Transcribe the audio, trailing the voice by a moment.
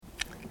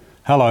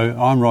Hello,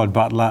 I'm Rod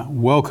Butler.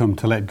 Welcome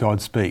to Let God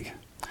Speak.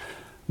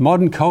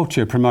 Modern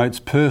culture promotes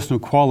personal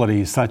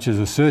qualities such as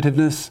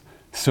assertiveness,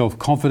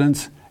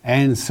 self-confidence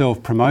and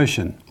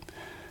self-promotion.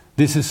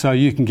 This is so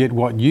you can get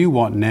what you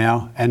want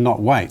now and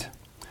not wait.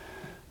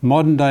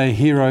 Modern day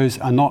heroes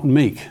are not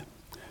meek.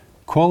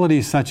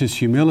 Qualities such as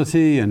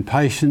humility and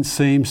patience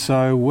seem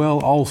so,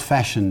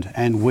 old-fashioned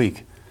and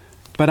weak.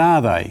 But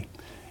are they?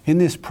 In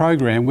this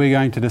program, we're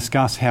going to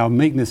discuss how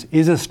meekness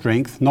is a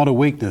strength, not a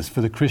weakness for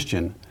the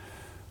Christian.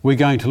 We're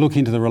going to look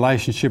into the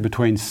relationship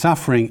between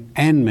suffering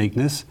and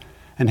meekness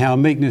and how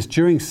meekness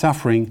during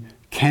suffering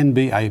can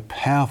be a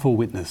powerful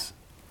witness.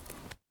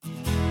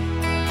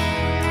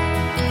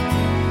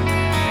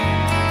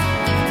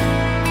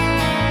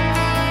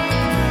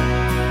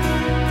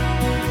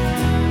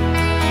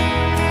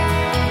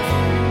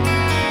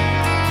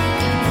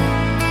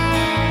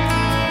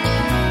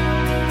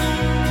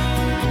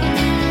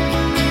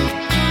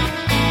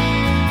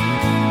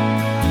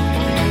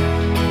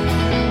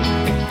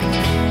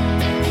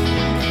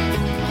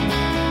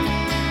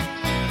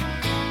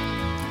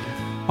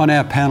 On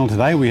our panel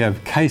today, we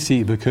have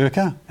Casey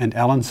Bukerka and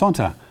Alan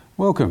Sonta.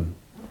 Welcome.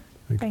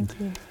 Thank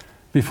you.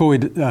 Before we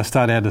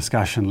start our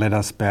discussion, let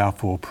us bow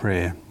for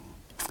prayer.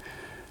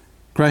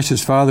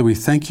 Gracious Father, we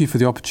thank you for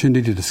the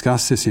opportunity to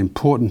discuss this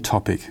important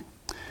topic.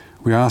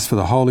 We ask for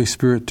the Holy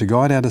Spirit to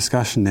guide our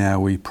discussion now.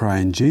 We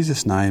pray in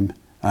Jesus' name,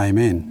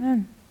 Amen.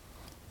 Amen.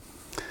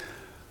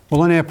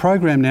 Well, on our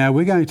program now,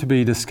 we're going to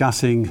be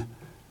discussing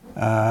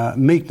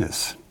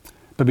meekness.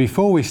 But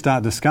before we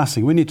start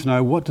discussing, we need to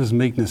know, what does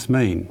meekness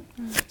mean?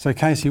 So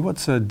Casey,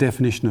 what's a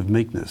definition of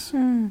meekness?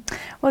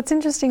 Well, it's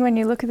interesting when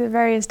you look at the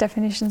various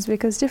definitions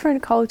because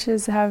different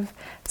cultures have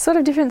sort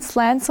of different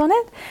slants on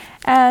it.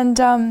 And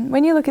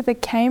when you look at the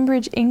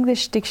Cambridge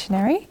English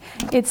Dictionary,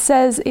 it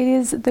says it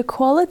is the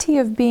quality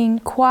of being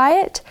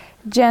quiet,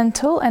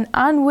 gentle and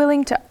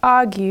unwilling to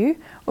argue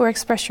or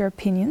express your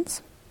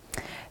opinions.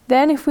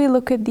 Then if we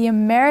look at the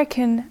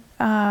American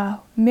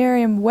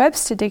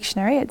Merriam-Webster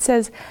Dictionary, it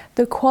says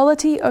the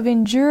quality of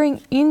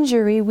enduring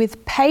injury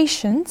with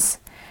patience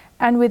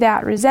and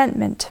without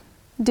resentment,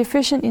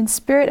 deficient in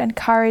spirit and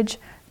courage,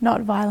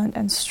 not violent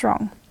and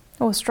strong.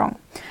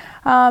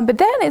 But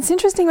then it's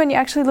interesting when you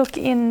actually look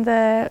in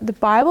the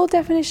Bible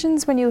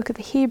definitions, when you look at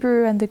the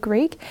Hebrew and the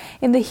Greek.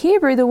 In the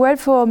Hebrew, the word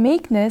for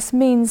meekness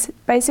means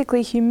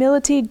basically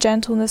humility,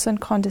 gentleness and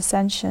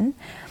condescension.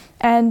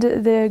 And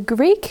the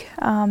Greek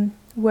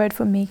word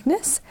for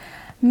meekness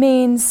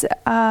means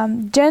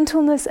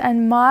gentleness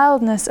and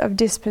mildness of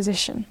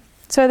disposition.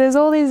 So there's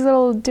all these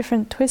little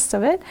different twists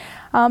of it.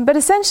 But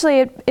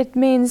essentially it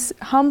means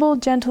humble,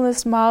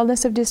 gentleness,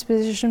 mildness of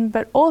disposition,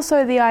 but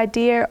also the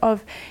idea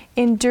of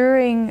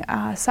enduring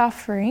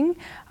suffering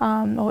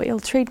or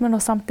ill treatment or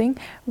something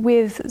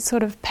with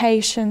sort of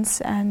patience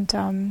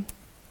and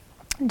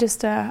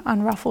just an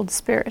unruffled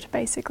spirit,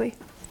 basically.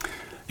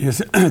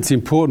 Yes, it's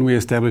important we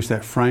establish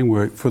that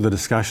framework for the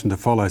discussion to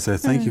follow. So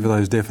thank you for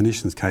those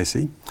definitions,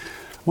 Casey.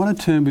 I want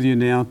to turn with you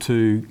now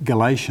to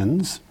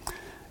Galatians.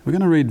 We're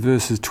going to read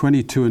verses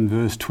 22 and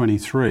verse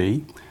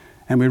 23.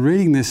 And we're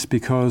reading this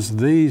because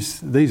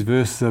these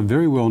verses are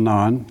very well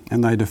known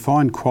and they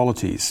define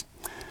qualities.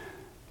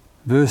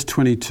 Verse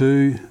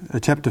 22,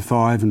 chapter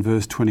 5 and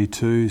verse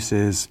 22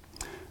 says,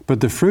 "But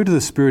the fruit of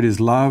the Spirit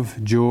is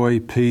love, joy,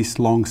 peace,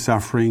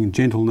 long-suffering,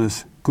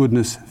 gentleness,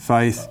 goodness,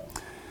 faith."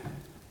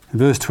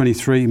 Verse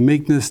 23,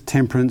 "Meekness,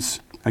 temperance,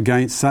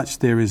 against such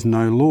there is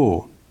no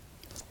law."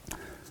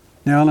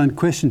 Now, Alan,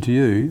 question to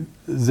you.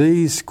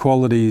 These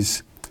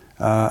qualities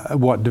are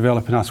what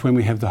develop in us when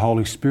we have the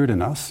Holy Spirit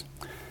in us.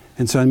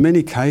 And so in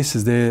many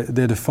cases they're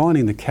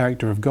defining the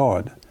character of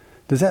God.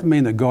 Does that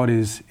mean that God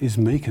is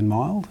meek and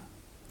mild?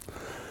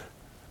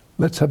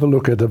 Let's have a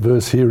look at a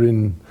verse here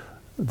in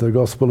the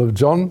Gospel of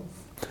John,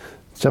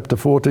 chapter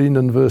 14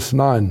 and verse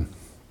 9.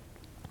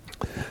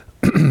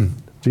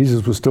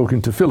 Jesus was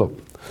talking to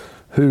Philip,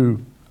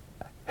 who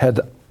had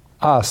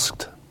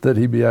asked that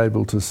he be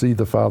able to see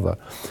the Father.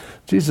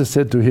 Jesus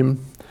said to him,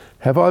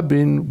 "Have I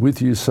been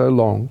with you so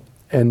long,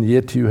 and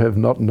yet you have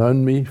not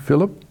known me,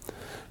 Philip?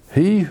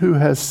 He who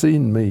has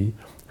seen me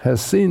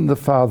has seen the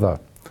Father.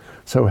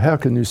 So how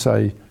can you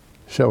say,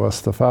 'Show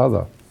us the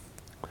Father'?"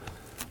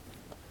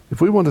 If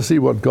we want to see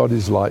what God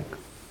is like,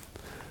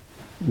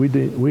 we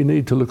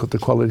need to look at the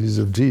qualities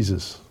of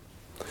Jesus.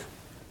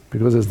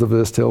 Because as the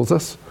verse tells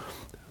us,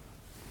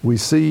 we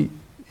see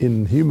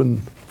in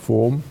human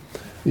form,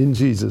 in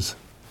Jesus,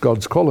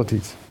 God's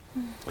qualities.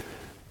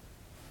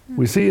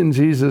 We see in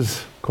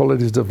Jesus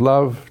qualities of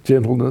love,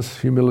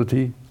 gentleness,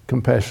 humility,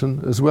 compassion,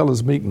 as well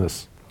as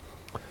meekness.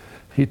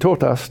 He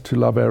taught us to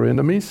love our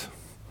enemies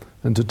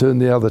and to turn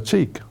the other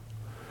cheek.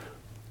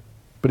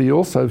 But he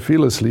also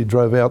fearlessly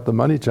drove out the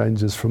money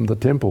changers from the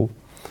temple.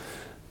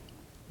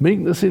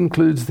 Meekness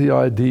includes the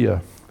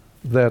idea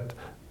that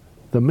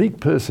the meek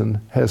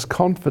person has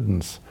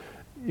confidence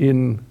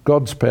in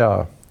God's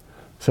power,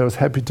 so is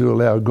happy to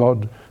allow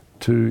God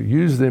to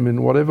use them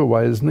in whatever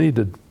way is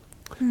needed.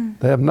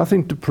 They have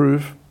nothing to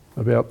prove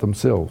about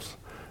themselves.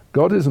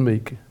 God is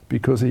meek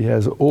because he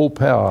has all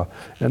power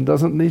and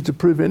doesn't need to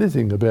prove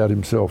anything about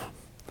himself.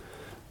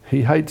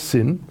 He hates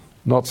sin,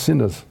 not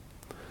sinners.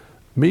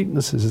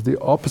 Meekness is the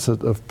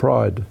opposite of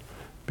pride,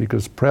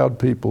 because proud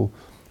people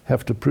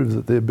have to prove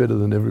that they're better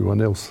than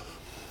everyone else.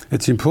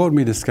 It's important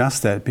we discuss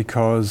that,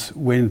 because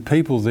when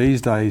people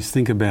these days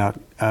think about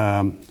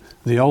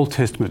the Old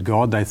Testament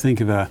God, they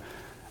think of a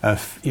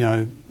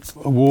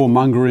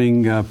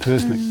warmongering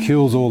person that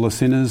kills all the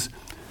sinners,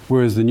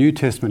 whereas the New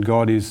Testament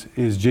God is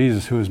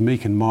Jesus, who is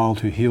meek and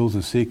mild, who heals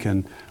the sick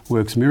and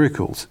works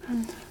miracles.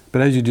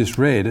 But as you just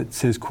read, it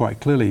says quite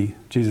clearly,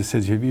 Jesus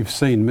says, "You've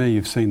seen me,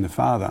 you've seen the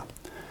Father."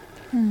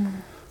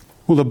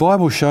 Well, the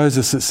Bible shows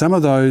us that some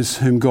of those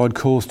whom God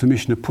calls to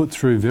mission are put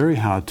through very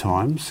hard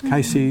times.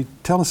 Casey,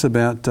 tell us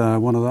about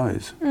one of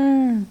those.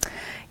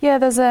 Yeah,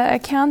 there's an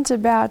account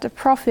about a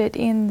prophet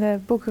in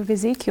the book of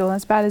Ezekiel.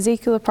 It's about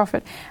Ezekiel, the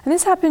prophet. And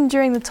this happened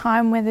during the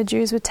time when the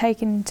Jews were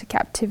taken into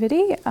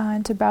captivity,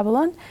 into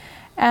Babylon.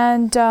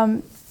 And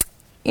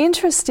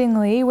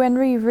interestingly, when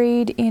we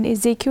read in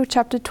Ezekiel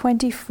chapter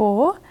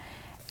 24,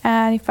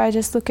 and if I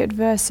just look at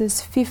verses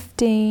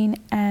 15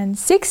 and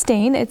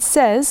 16, it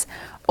says,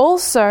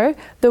 "Also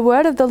the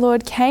word of the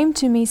Lord came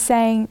to me,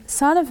 saying,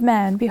 Son of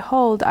man,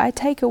 behold, I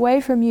take away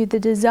from you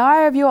the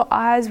desire of your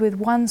eyes with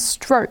one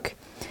stroke.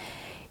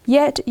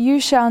 Yet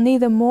you shall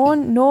neither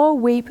mourn nor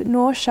weep,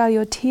 nor shall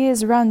your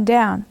tears run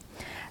down."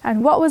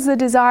 And what was the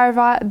desire of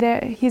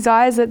his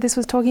eyes that this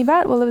was talking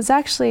about? Well, it was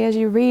actually, as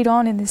you read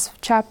on in this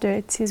chapter,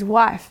 it's his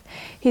wife.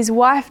 His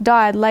wife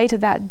died later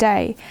that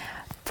day,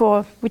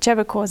 for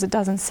whichever cause it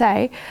doesn't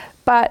say.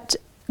 But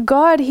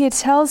God here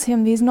tells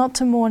him he's not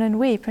to mourn and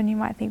weep. And you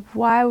might think,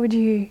 why would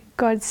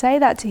God say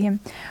that to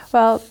him?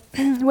 Well,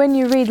 when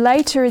you read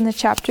later in the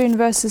chapter, in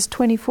verses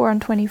 24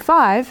 and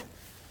 25,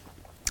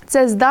 it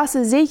says, "Thus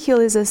Ezekiel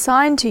is a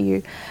sign to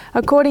you.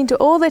 According to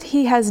all that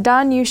he has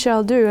done, you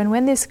shall do. And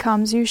when this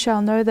comes, you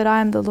shall know that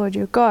I am the Lord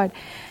your God."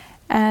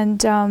 And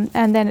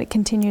then it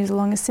continues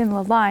along a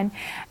similar line.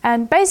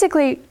 And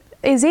basically,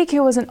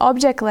 Ezekiel was an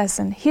object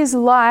lesson. His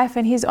life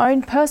and his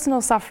own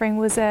personal suffering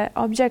was an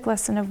object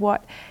lesson of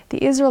what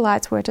the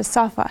Israelites were to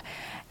suffer.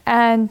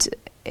 And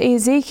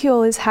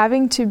Ezekiel is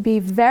having to be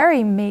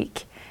very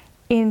meek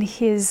in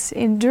his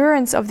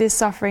endurance of this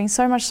suffering,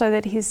 so much so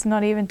that he's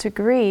not even to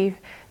grieve,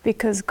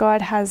 because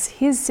God has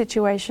his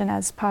situation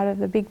as part of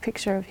the big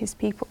picture of his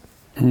people.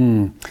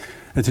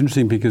 It's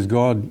interesting, because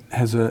God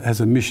has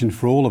a mission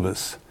for all of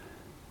us,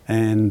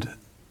 and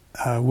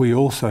we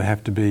also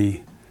have to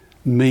be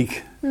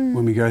meek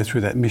when we go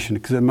through that mission,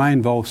 because it may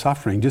involve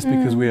suffering. Just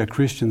because we are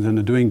Christians and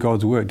are doing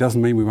God's work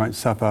doesn't mean we won't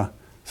suffer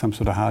some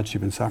sort of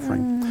hardship and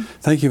suffering.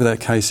 Thank you for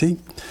that, Casey.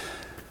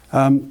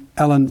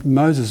 Alan,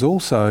 Moses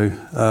also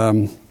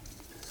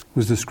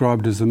was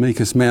described as the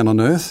meekest man on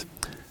earth.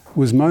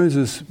 Was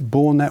Moses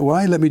born that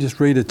way? Let me just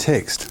read a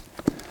text.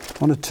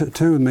 I want to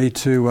turn with me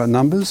to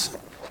Numbers,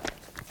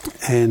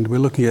 and we're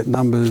looking at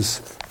Numbers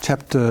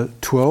chapter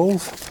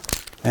 12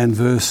 and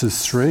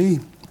verses 3.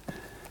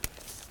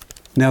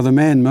 "Now the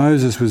man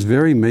Moses was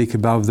very meek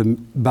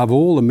above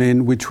all the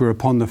men which were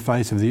upon the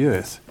face of the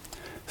earth."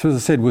 So as I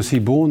said, was he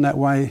born that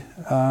way?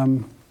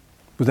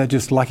 Was that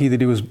just lucky that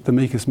he was the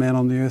meekest man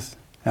on the earth,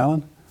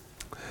 Alan?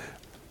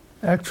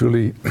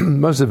 Actually,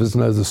 most of us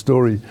know the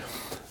story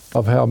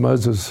of how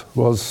Moses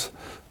was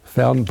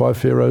found by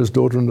Pharaoh's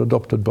daughter and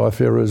adopted by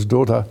Pharaoh's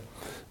daughter.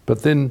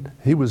 But then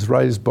he was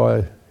raised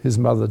by his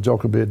mother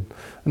Jochebed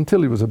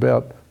until he was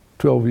about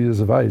 12 years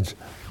of age.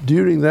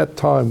 During that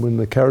time, when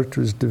the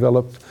character is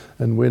developed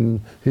and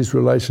when his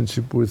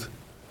relationship with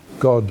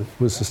God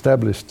was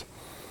established.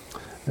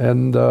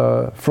 And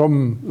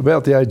from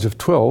about the age of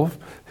 12,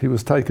 he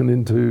was taken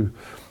into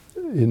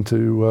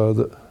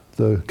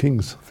the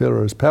king's,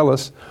 Pharaoh's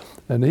palace,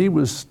 and he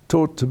was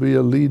taught to be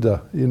a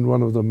leader in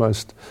one of the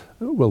most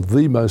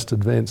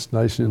advanced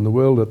nation in the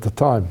world at the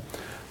time.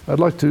 I'd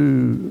like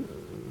to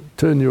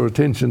turn your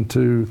attention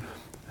to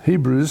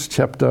Hebrews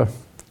chapter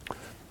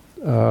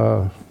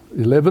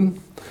 11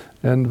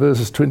 and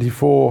verses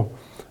 24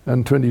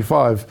 and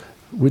 25,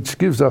 which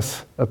gives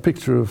us a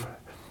picture of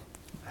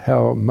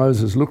how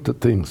Moses looked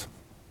at things.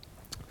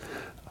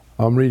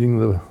 I'm reading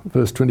the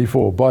verse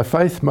 24. "By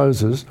faith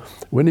Moses,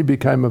 when he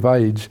became of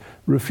age,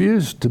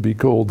 refused to be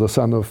called the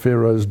son of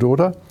Pharaoh's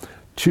daughter,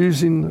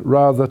 choosing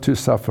rather to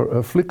suffer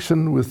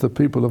affliction with the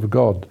people of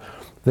God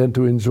than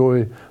to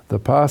enjoy the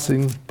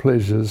passing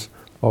pleasures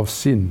of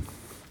sin."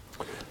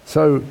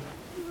 So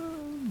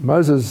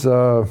Moses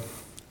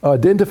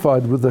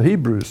identified with the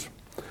Hebrews,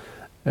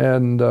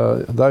 and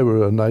they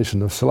were a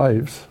nation of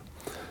slaves.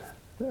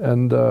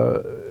 And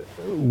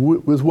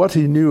with what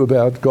he knew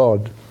about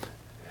God,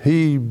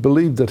 he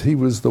believed that he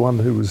was the one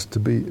who was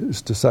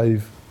to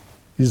save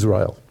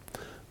Israel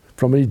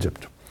from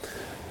Egypt.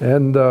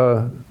 And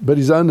but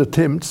his own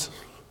attempts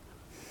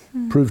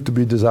proved to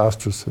be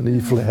disastrous, and he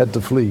had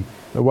to flee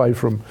away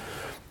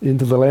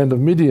into the land of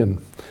Midian.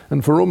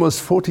 And for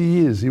almost 40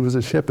 years he was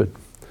a shepherd.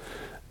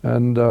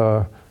 And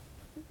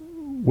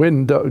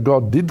when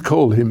God did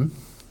call him,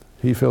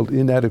 he felt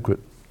inadequate.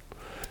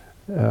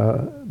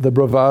 The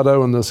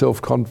bravado and the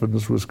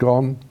self-confidence was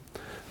gone.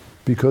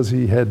 because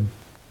he had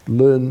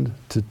learned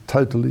to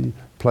totally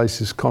place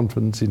his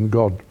confidence in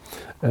God,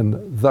 and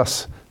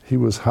thus he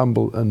was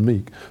humble and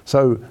meek.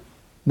 So,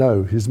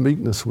 no, his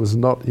meekness was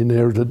not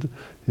inherited.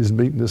 His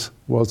meekness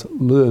was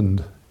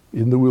learned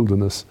in the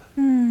wilderness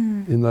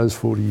in those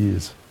 40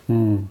 years.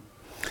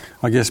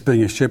 I guess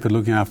being a shepherd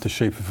looking after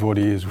sheep for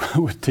 40 years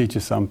would teach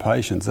us some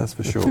patience, that's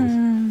for sure.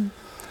 In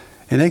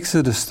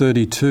Exodus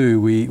 32,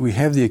 we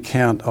have the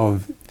account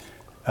of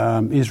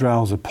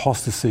Israel's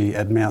apostasy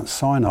at Mount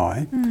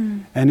Sinai.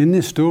 And in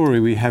this story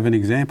we have an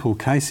example,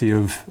 Casey,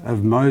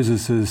 of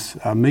Moses'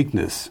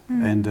 meekness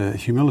and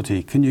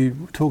humility. Can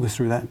you talk us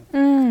through that?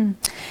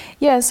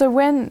 Yeah, so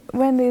when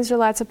the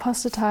Israelites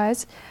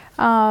apostatized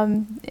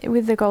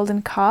with the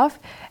golden calf,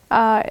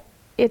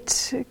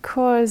 it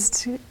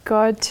caused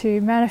God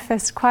to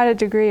manifest quite a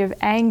degree of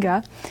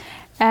anger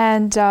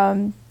and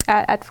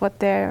at what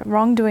their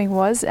wrongdoing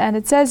was. And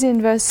it says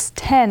in verse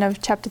 10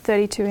 of chapter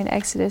 32 in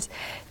Exodus,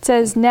 it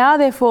says, "Now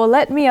therefore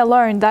let me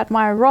alone, that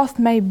my wrath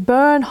may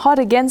burn hot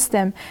against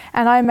them,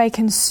 and I may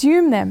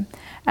consume them,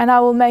 and I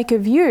will make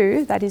of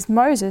you," that is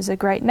Moses, "a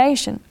great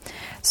nation."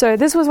 So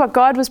this was what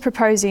God was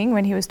proposing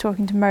when he was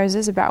talking to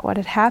Moses about what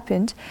had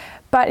happened.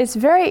 But it's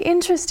very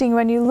interesting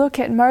when you look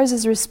at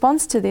Moses'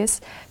 response to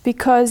this,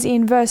 because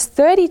in verse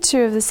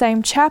 32 of the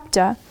same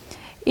chapter,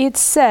 it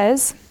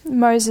says,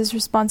 Moses'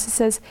 response, it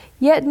says,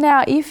 "Yet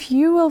now if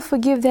you will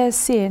forgive their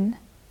sin,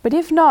 but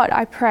if not,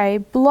 I pray,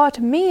 blot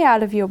me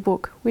out of your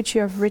book, which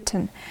you have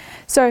written."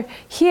 So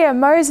here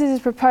Moses is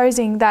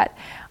proposing that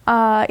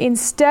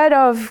instead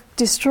of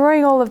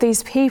destroying all of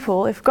these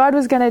people, if God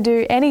was going to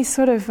do any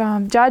sort of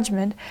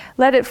judgment,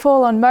 let it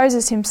fall on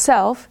Moses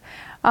himself,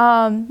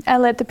 and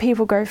let the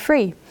people go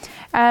free.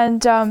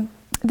 And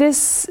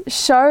this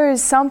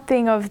shows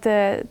something of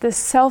the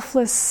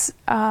selfless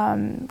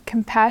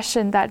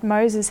compassion that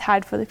Moses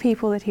had for the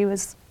people that he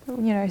was,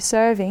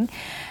 serving.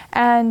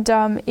 And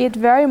it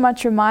very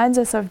much reminds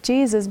us of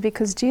Jesus,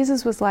 because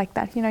Jesus was like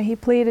that. He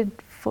pleaded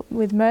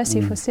with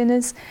mercy for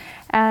sinners,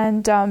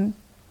 and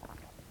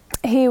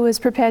he was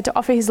prepared to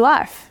offer his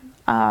life.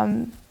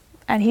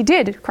 And he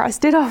did.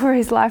 Christ did offer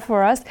his life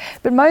for us.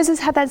 But Moses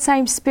had that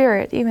same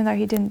spirit, even though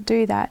he didn't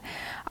do that.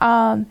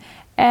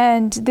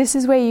 And this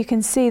is where you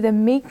can see the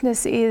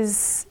meekness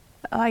is,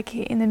 like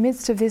in the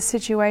midst of this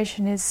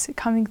situation, is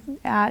coming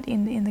out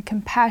in the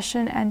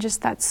compassion and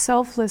just that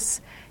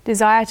selfless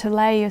desire to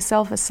lay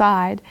yourself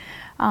aside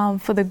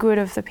for the good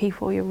of the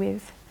people you're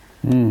with.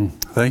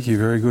 Thank you,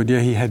 very good. Yeah,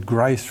 he had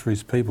grace for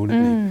his people,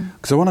 didn't he?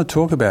 Because I want to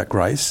talk about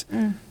grace.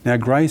 Now,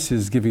 grace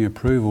is giving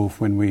approval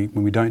when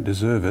we don't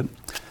deserve it.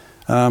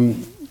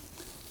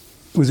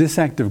 Was this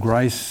act of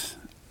grace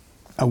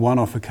a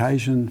one-off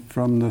occasion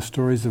from the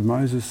stories of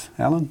Moses,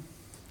 Alan?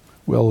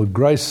 Well,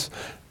 grace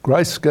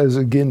goes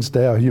against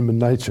our human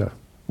nature.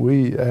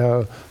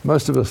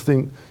 Most of us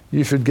think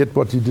you should get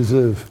what you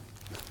deserve.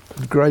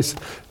 Grace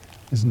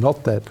is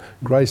not that.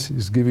 Grace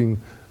is giving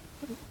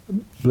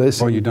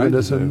blessing that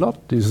is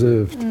not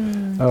deserved.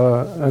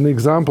 An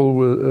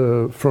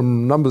example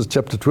from Numbers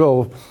chapter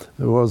 12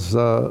 was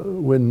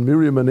when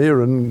Miriam and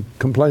Aaron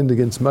complained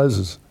against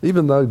Moses.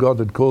 Even though God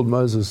had called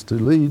Moses to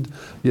lead,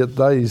 yet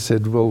they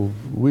said, "Well,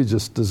 we're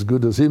just as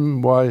good as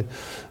him. Why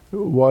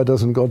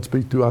doesn't God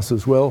speak to us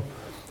as well?"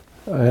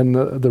 And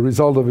the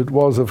result of it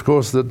was, of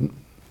course, that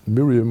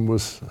Miriam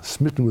was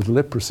smitten with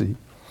leprosy.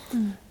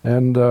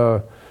 And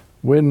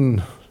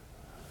when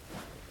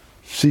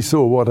she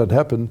saw what had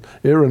happened,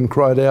 Aaron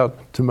cried out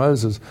to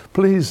Moses,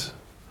 "Please,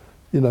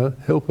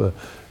 help her."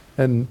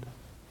 And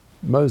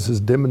Moses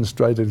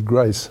demonstrated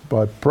grace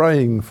by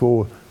praying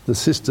for the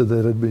sister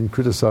that had been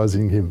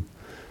criticizing him.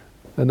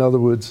 In other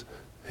words,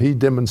 he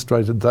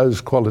demonstrated those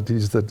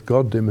qualities that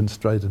God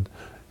demonstrated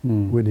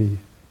when he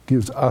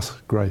gives us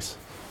grace.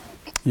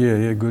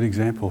 Yeah, good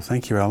example.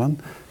 Thank you, Alan.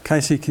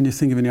 Casey, can you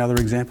think of any other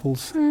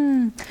examples?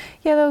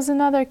 Yeah, there was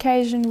another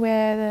occasion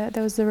where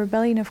there was the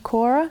rebellion of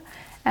Korah,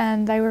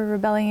 and they were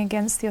rebelling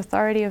against the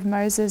authority of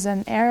Moses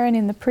and Aaron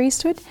in the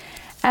priesthood.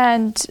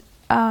 And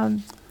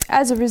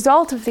as a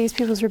result of these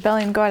people's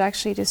rebellion, God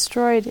actually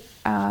destroyed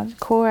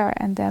Korah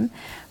and them.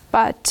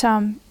 But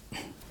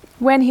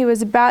when he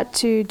was about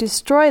to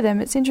destroy them,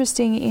 it's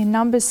interesting, in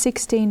Numbers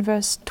 16,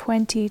 verse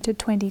 20 to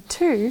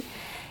 22,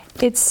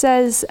 it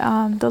says,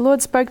 "The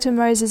Lord spoke to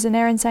Moses and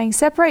Aaron, saying,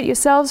 'Separate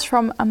yourselves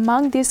from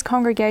among this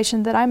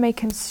congregation, that I may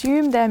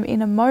consume them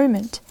in a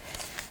moment.'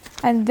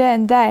 And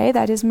then they,"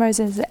 that is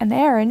Moses and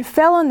Aaron,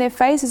 "fell on their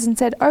faces and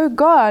said, 'O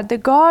God, the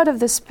God of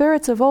the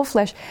spirits of all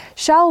flesh,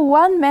 shall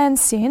one man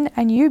sin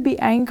and you be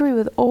angry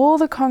with all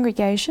the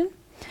congregation?'"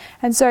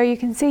 And so you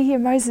can see here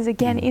Moses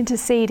again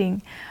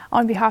interceding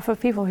on behalf of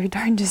people who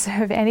don't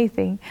deserve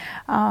anything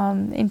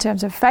in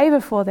terms of favour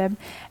for them.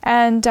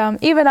 And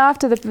even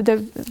after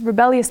the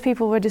rebellious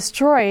people were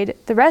destroyed,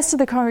 the rest of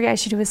the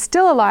congregation who was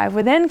still alive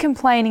were then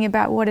complaining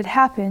about what had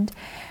happened.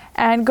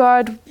 And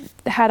God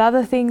had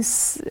other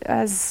things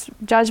as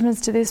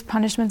judgments to this,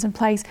 punishments and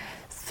plagues.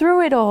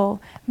 Through it all,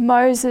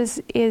 Moses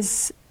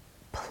is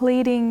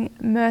pleading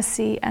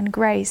mercy and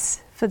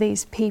grace for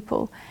these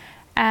people,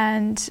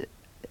 and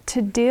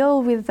to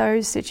deal with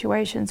those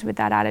situations with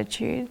that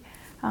attitude,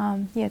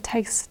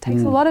 takes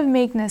a lot of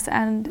meekness.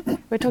 And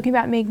we're talking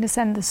about meekness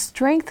and the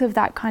strength of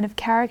that kind of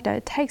character.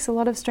 It takes a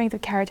lot of strength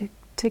of character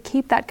to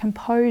keep that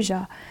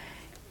composure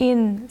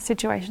in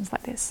situations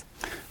like this.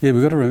 Yeah,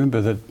 we've got to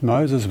remember that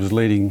Moses was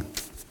leading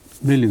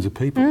millions of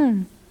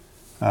people,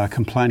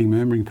 complaining,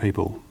 murmuring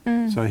people.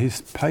 So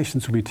his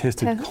patience will be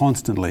tested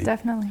constantly.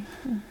 Definitely.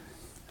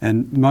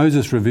 And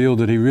Moses revealed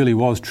that he really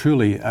was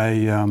truly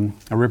a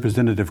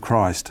representative of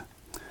Christ.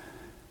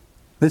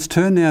 Let's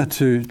turn now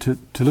to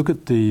look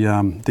at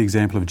the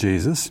example of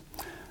Jesus.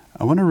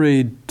 I want to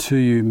read to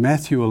you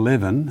Matthew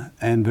 11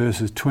 and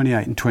verses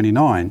 28 and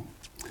 29.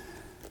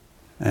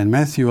 And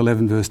Matthew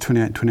 11 verse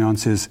 28 and 29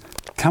 says,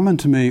 "Come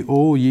unto me,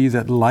 all ye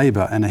that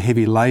labour and are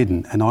heavy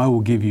laden, and I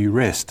will give you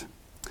rest.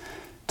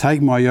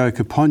 Take my yoke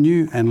upon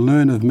you and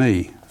learn of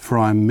me, for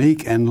I am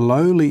meek and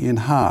lowly in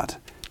heart,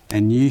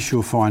 and ye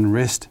shall find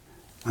rest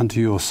unto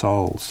your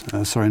souls."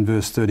 In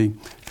verse 30,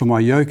 "For my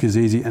yoke is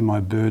easy and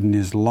my burden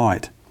is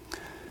light."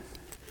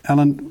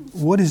 Alan,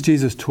 what is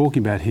Jesus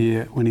talking about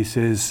here when he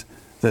says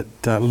that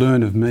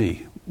learn of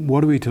me?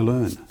 What are we to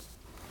learn?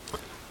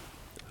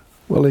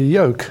 Well, a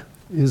yoke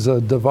is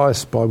a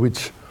device by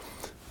which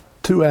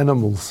two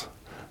animals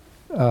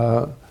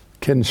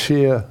can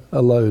share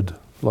a load,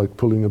 like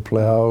pulling a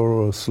plough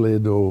or a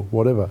sled or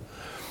whatever.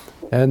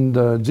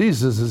 And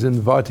Jesus is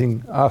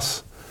inviting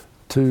us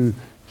to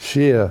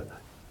share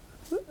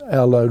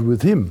our load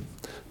with him.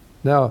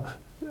 Now,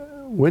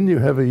 when you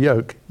have a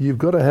yoke, you've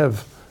got to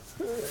have,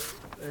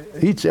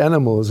 each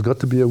animal has got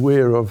to be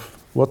aware of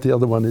what the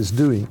other one is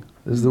doing,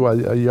 is the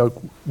way a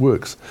yoke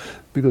works.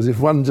 Because if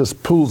one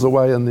just pulls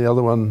away and the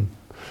other one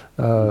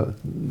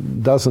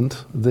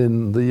doesn't,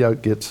 then the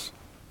yoke gets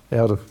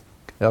out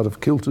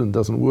of kilter and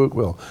doesn't work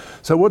well.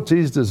 So what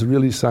Jesus is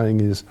really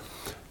saying is,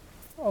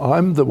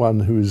 I'm the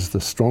one who is the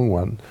strong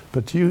one,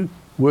 but you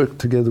work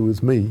together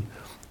with me,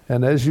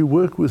 and as you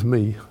work with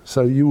me,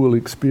 so you will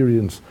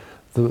experience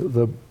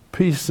the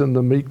peace and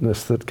the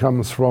meekness that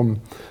comes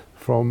from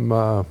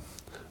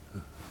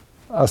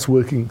us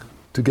working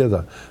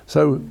together.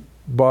 So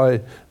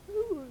by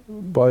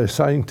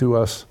saying to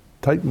us,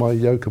 take my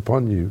yoke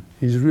upon you,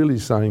 he's really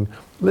saying,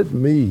 let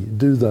me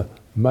do the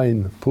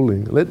main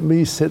pulling. Let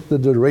me set the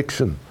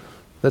direction.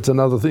 That's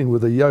another thing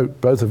with a yoke.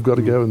 Both have got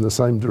to go in the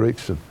same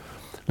direction.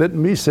 Let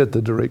me set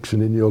the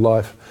direction in your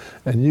life,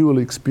 and you will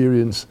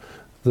experience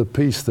the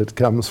peace that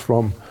comes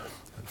from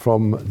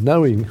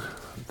knowing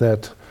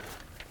that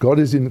God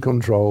is in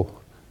control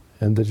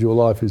and that your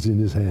life is in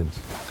his hands.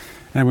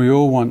 And we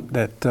all want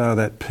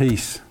that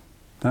peace,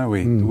 don't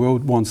we? The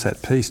world wants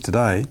that peace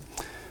today.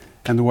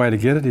 And the way to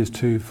get it is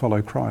to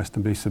follow Christ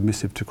and be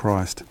submissive to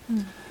Christ.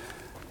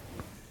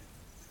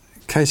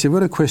 Casey, I've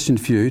got a question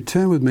for you.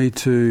 Turn with me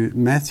to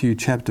Matthew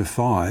chapter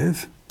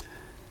 5,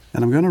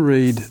 and I'm going to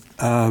read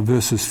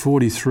verses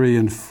 43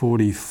 and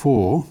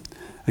 44.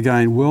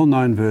 Again,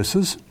 well-known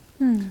verses.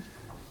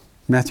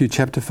 Matthew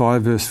chapter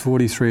 5, verse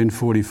 43 and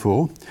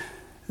 44.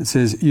 It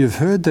says, "You've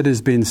heard that it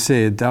has been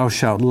said, thou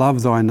shalt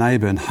love thy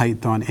neighbour and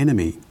hate thine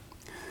enemy.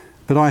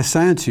 But I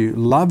say unto you,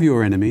 love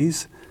your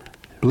enemies,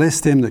 bless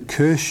them that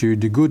curse you,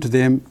 do good to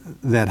them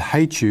that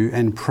hate you,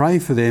 and pray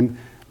for them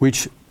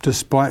which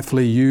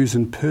despitefully use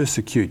and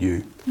persecute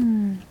you."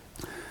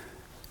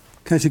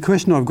 Okay, so the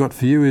question I've got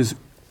for you is,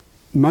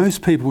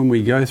 most people when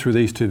we go through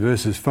these two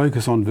verses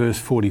focus on verse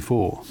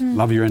 44,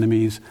 love your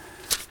enemies.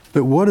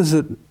 But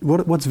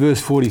what's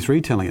verse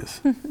 43 telling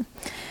us?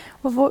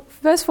 Well,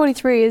 verse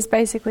 43 is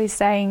basically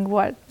saying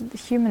what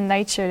human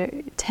nature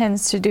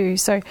tends to do.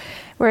 So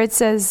where it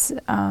says,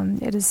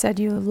 it is said,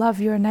 you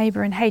love your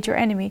neighbour and hate your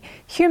enemy.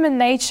 Human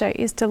nature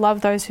is to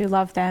love those who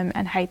love them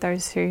and hate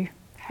those who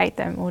hate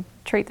them or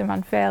treat them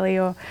unfairly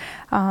or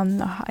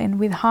and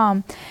with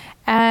harm.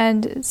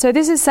 And so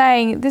this is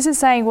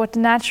saying what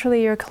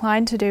naturally you're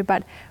inclined to do,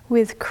 but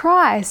with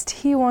Christ,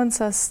 he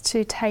wants us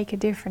to take a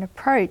different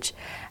approach.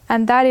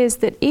 And that is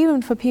that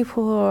even for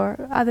people or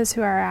others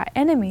who are our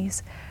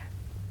enemies,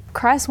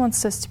 Christ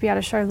wants us to be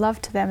able to show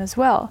love to them as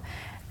well.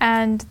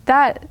 And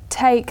that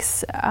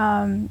takes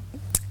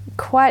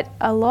quite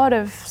a lot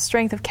of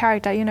strength of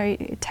character. You know,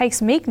 it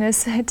takes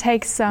meekness, it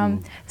takes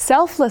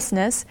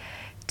selflessness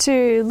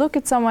to look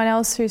at someone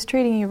else who's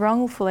treating you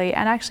wrongfully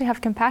and actually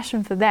have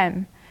compassion for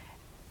them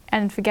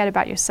and forget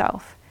about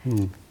yourself.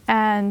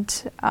 And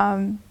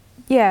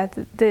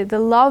the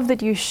love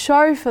that you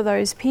show for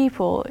those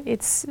people,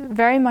 it's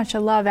very much a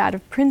love out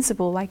of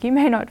principle. Like, you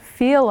may not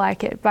feel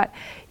like it, but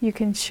you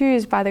can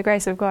choose by the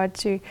grace of God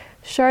to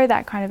show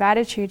that kind of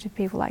attitude to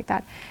people like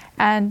that.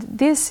 And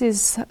this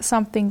is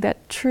something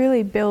that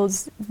truly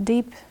builds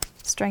deep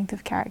strength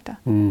of character.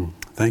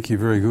 Thank you,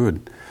 very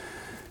good.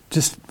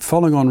 Just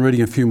following on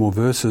reading a few more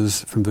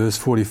verses from verse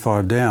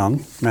 45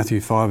 down,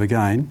 Matthew 5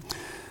 again,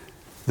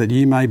 "That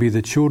ye may be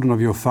the children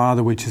of your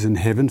Father which is in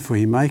heaven, for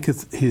he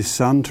maketh his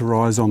sun to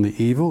rise on the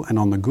evil and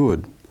on the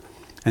good,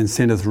 and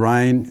sendeth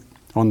rain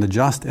on the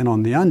just and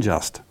on the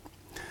unjust.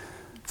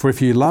 For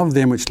if ye love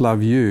them which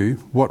love you,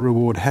 what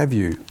reward have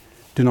you?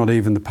 Do not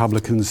even the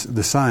publicans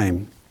the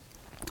same?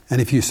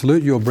 And if you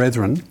salute your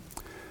brethren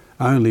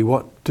only,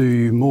 what do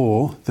you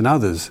more than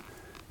others?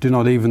 Do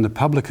not even the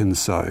publicans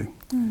so?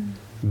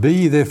 Be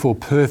ye therefore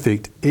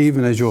perfect,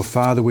 even as your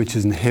Father which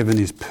is in heaven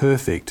is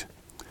perfect.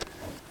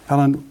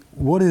 Alan,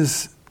 what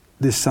is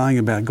this saying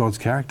about God's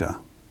character?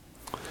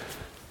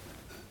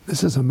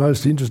 This is a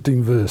most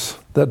interesting verse.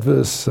 That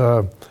verse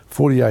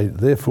 48,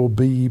 therefore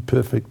be ye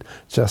perfect,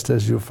 just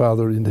as your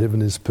Father in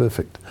heaven is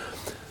perfect.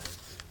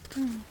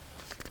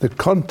 The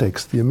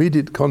context, the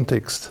immediate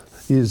context,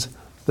 is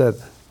that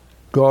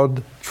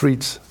God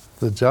treats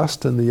the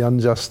just and the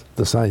unjust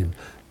the same.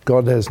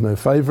 God has no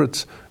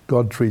favourites.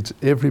 God treats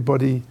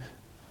everybody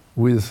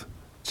with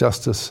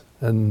justice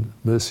and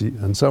mercy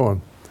and so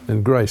on,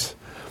 and grace.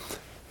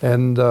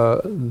 And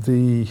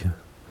the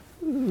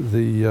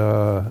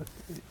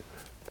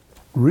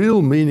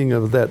real meaning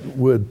of that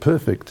word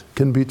perfect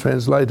can be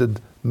translated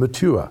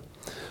mature.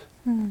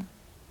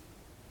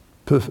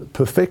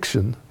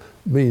 Perfection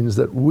means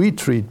that we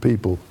treat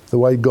people the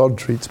way God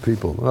treats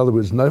people. In other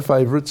words, no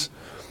favourites.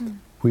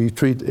 We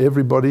treat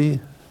everybody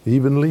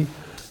evenly,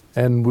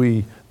 and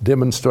we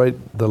demonstrate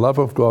the love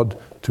of God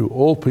to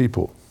all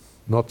people,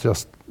 not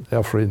just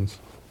our friends.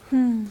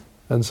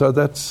 And so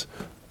that's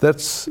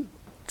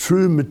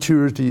true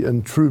maturity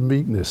and true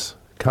meekness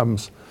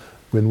comes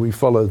when we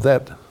follow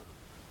that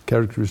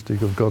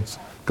characteristic of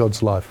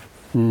God's life.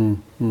 Now,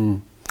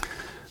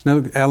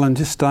 look, Alan,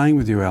 just staying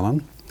with you,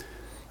 Alan,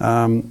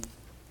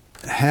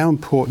 how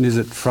important is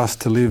it for us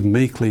to live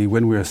meekly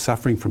when we are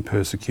suffering from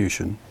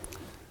persecution?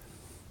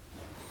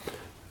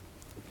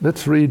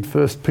 Let's read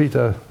 1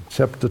 Peter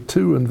chapter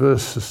 2 and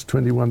verses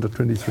 21 to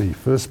 23.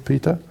 1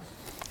 Peter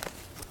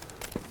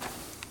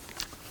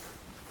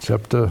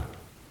chapter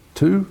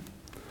 2,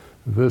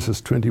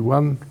 verses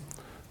 21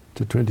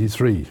 to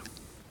 23.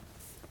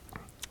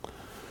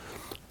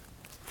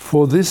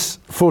 For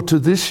to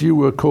this you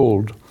were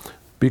called,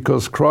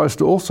 because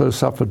Christ also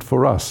suffered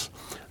for us,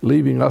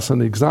 leaving us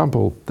an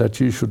example that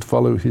you should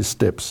follow his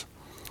steps,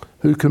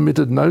 who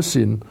committed no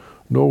sin,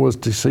 nor was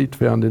deceit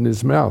found in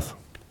his mouth,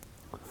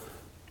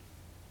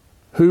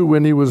 who,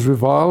 when he was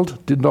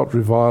reviled, did not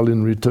revile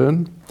in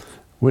return.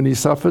 When he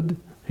suffered,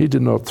 he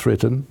did not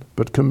threaten,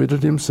 but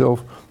committed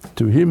himself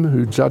to him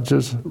who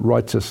judges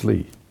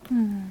righteously.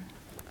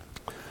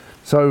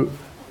 So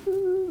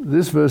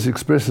this verse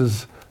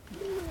expresses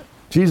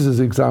Jesus'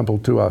 example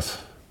to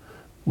us.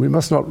 We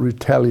must not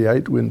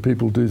retaliate when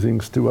people do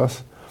things to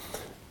us.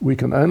 We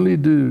can only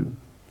do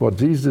what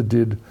Jesus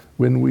did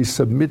when we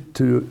submit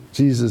to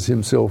Jesus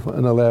himself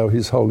and allow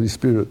his Holy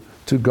Spirit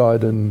to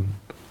guide and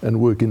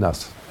work in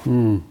us.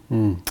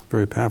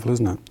 Very powerful,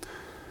 isn't it?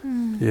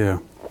 Yeah.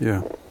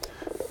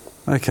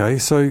 Okay,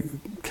 so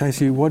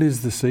Casey, what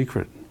is the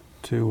secret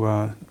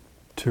to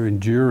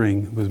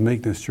enduring with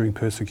meekness during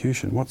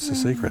persecution? What's the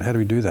secret? How do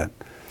we do that?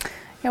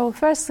 Yeah, well,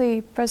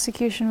 firstly,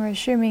 persecution, we're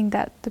assuming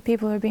that the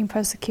people who are being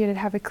persecuted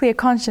have a clear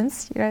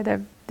conscience. You know,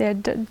 they're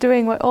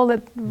doing all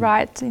that's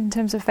right in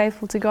terms of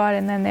faithful to God,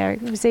 and then they're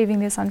receiving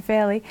this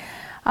unfairly.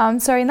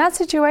 So in that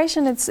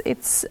situation,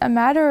 it's a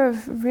matter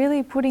of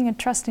really putting a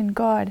trust in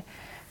God,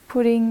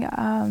 putting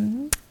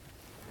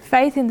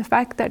faith in the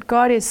fact that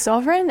God is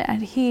sovereign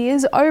and he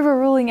is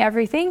overruling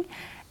everything,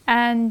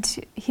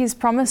 and he's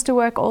promised to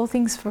work all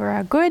things for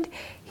our good.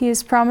 He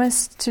has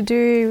promised to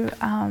do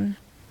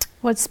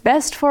what's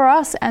best for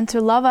us and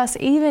to love us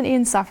even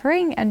in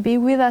suffering and be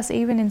with us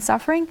even in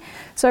suffering.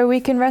 So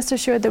we can rest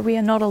assured that we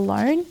are not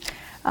alone.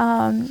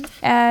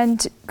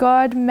 And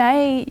God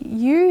may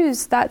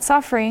use that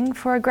suffering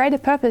for a greater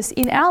purpose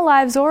in our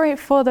lives or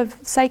for the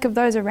sake of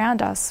those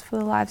around us, for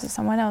the lives of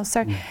someone else.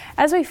 So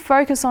as we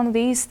focus on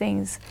these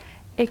things,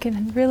 it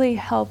can really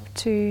help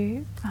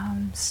to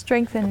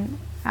strengthen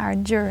our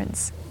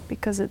endurance,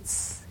 because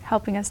it's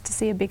helping us to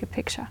see a bigger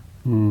picture.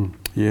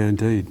 Yeah,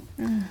 indeed.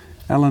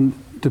 Alan,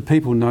 do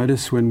people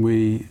notice when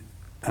we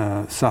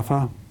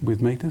suffer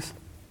with meekness?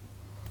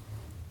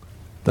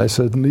 They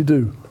certainly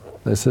do.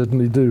 They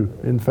certainly do.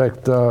 In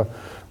fact,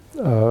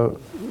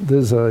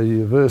 there's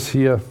a verse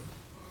here.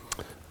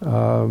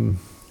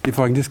 If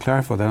I can just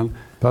clarify that,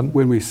 Pardon?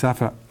 When we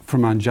suffer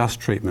from unjust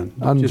treatment.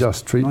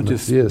 Unjust treatment, not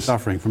just yes.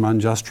 Suffering from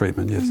unjust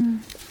treatment, yes.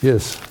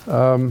 Yes.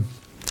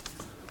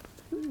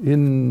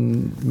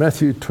 In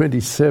Matthew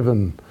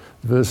 27,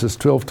 verses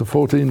 12 to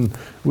 14,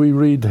 we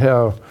read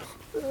how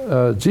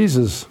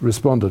Jesus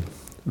responded.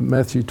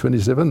 Matthew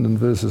 27 and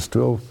verses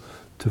 12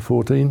 to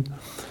 14.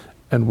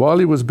 And while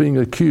he was being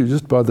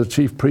accused by the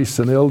chief priests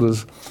and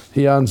elders,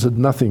 he answered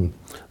nothing.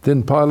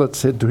 Then Pilate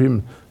said to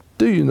him,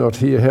 "Do you not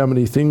hear how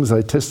many things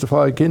they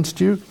testify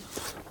against you?"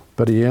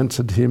 But he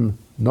answered him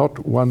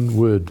not one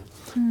word,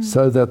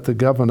 so that the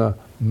governor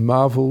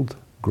marvelled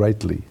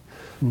greatly.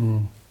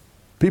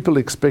 People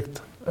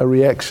expect a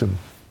reaction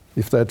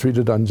if they're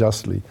treated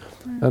unjustly.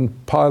 And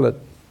Pilate,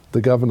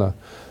 the governor,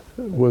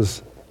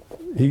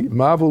 he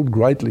marvelled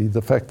greatly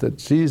the fact that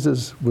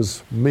Jesus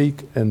was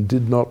meek and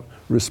did not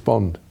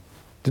respond,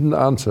 didn't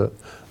answer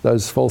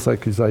those false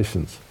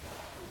accusations.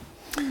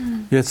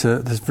 Yeah, that's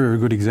a very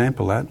good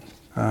example, that.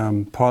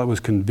 Pilate was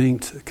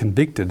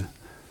convicted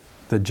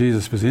that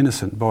Jesus was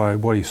innocent by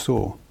what he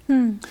saw.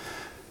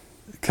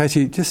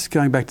 Casey, just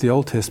going back to the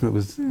Old Testament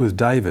with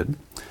David,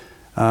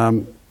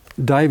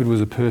 David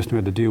was a person who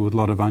had to deal with a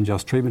lot of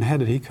unjust treatment. How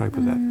did he cope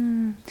with that?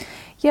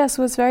 Yes,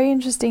 it was very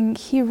interesting.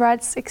 He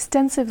writes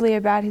extensively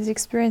about his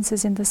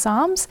experiences in the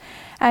Psalms.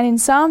 And in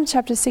Psalm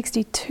chapter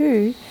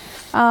 62,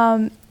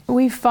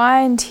 we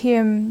find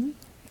him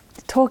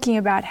talking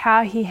about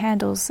how he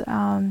handles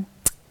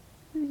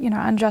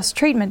unjust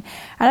treatment.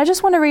 And I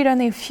just want to read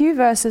only a few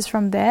verses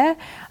from there.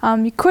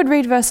 You could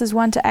read verses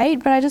 1 to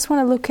 8, but I just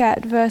want to look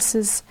at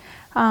verses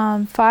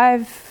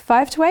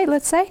 5 to 8,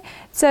 let's say.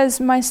 It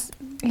says,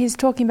 he's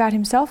talking about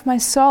himself, "My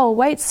soul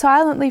waits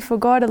silently for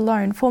God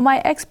alone, for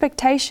my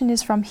expectation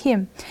is from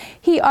him.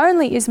 He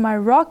only is my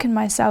rock and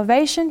my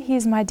salvation. He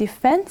is my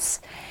defense.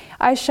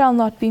 I shall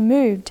not be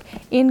moved.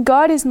 In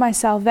God is my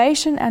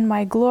salvation and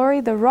my glory,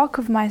 the rock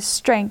of my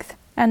strength,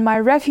 and my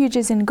refuge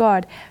is in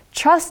God.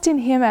 Trust in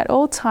him at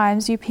all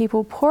times, you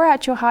people. Pour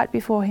out your heart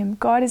before him.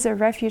 God is a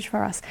refuge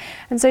for us."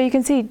 And so you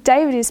can see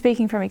David is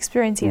speaking from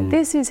experience here.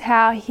 This is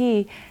how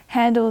he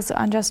handles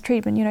unjust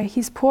treatment.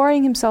 He's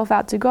pouring himself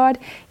out to God.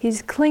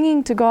 He's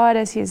clinging to God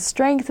as his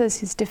strength, as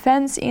his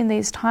defense in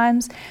these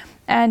times.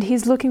 And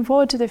he's looking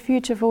forward to the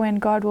future for when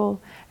God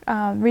will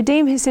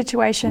redeem his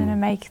situation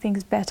and make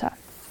things better.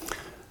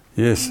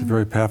 Yes,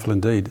 very powerful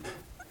indeed.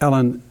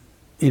 Alan,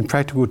 in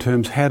practical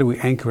terms, how do we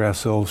anchor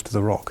ourselves to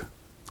the rock?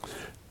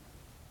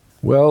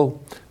 Well,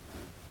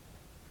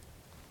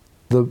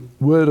 the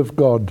Word of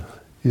God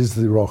is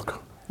the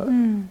rock,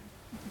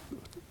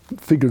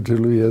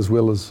 figuratively as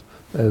well as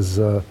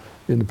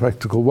in a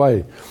practical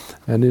way.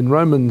 And in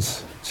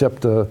Romans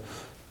chapter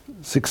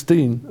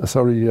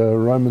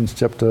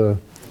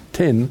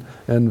 10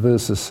 and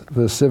verse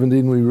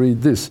 17, we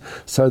read this: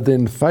 "So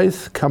then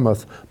faith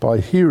cometh by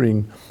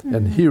hearing,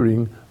 and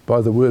hearing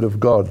by the Word of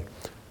God."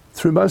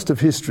 Through most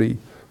of history,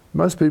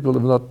 most people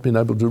have not been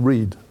able to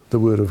read the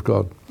Word of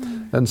God.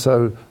 And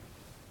so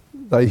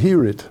they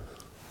hear it.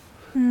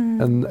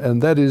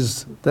 And that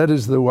is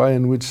the way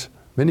in which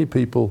many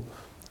people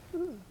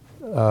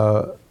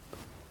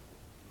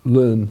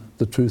learn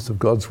the truth of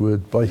God's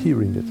Word, by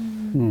hearing it.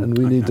 And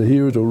we need to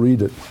hear it or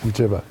read it,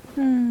 whichever.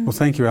 Well,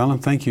 thank you, Alan.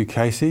 Thank you,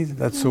 Casey.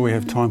 That's all we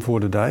have time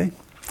for today.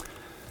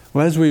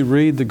 Well, as we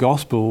read the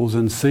Gospels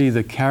and see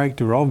the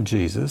character of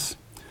Jesus,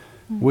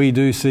 we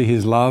do see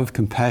his love,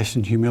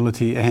 compassion,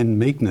 humility and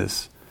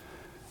meekness.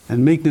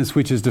 And meekness,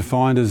 which is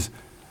defined as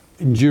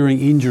enduring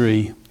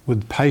injury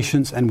with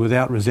patience and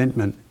without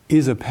resentment,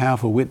 is a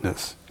powerful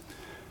witness.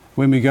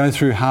 When we go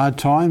through hard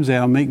times,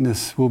 our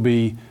meekness will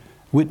be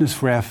witness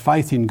for our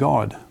faith in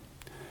God.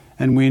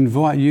 And we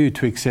invite you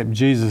to accept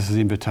Jesus'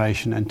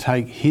 invitation and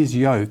take his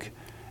yoke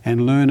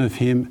and learn of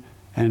him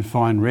and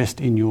find rest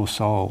in your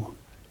soul.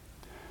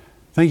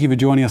 Thank you for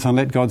joining us on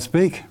Let God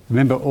Speak.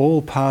 Remember,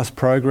 all past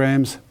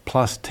programs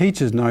plus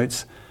teachers'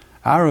 notes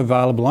are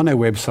available on our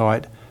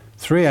website,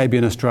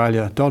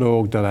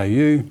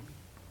 3abnaustralia.org.au.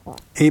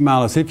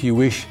 Email us if you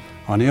wish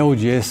on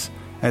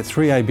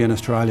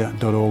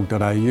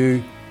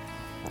lgs@3abnaustralia.org.au.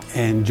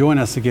 And join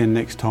us again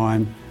next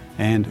time,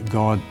 and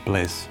God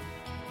bless.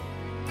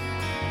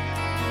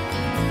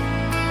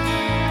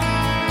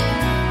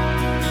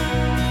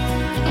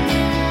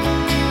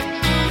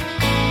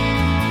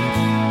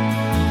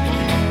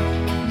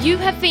 You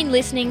have been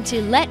listening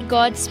to Let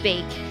God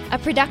Speak, a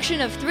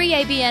production of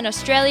 3ABN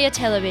Australia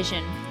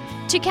Television.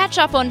 To catch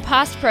up on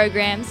past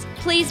programs,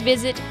 please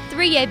visit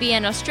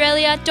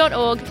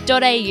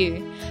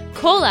 3abnaustralia.org.au.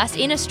 Call us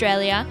in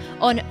Australia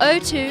on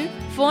 02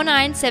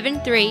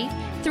 4973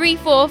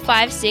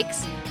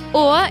 3456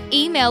 or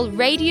email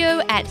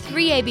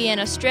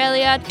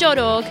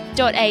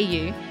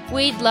radio@3abnaustralia.org.au.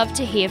 We'd love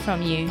to hear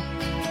from you.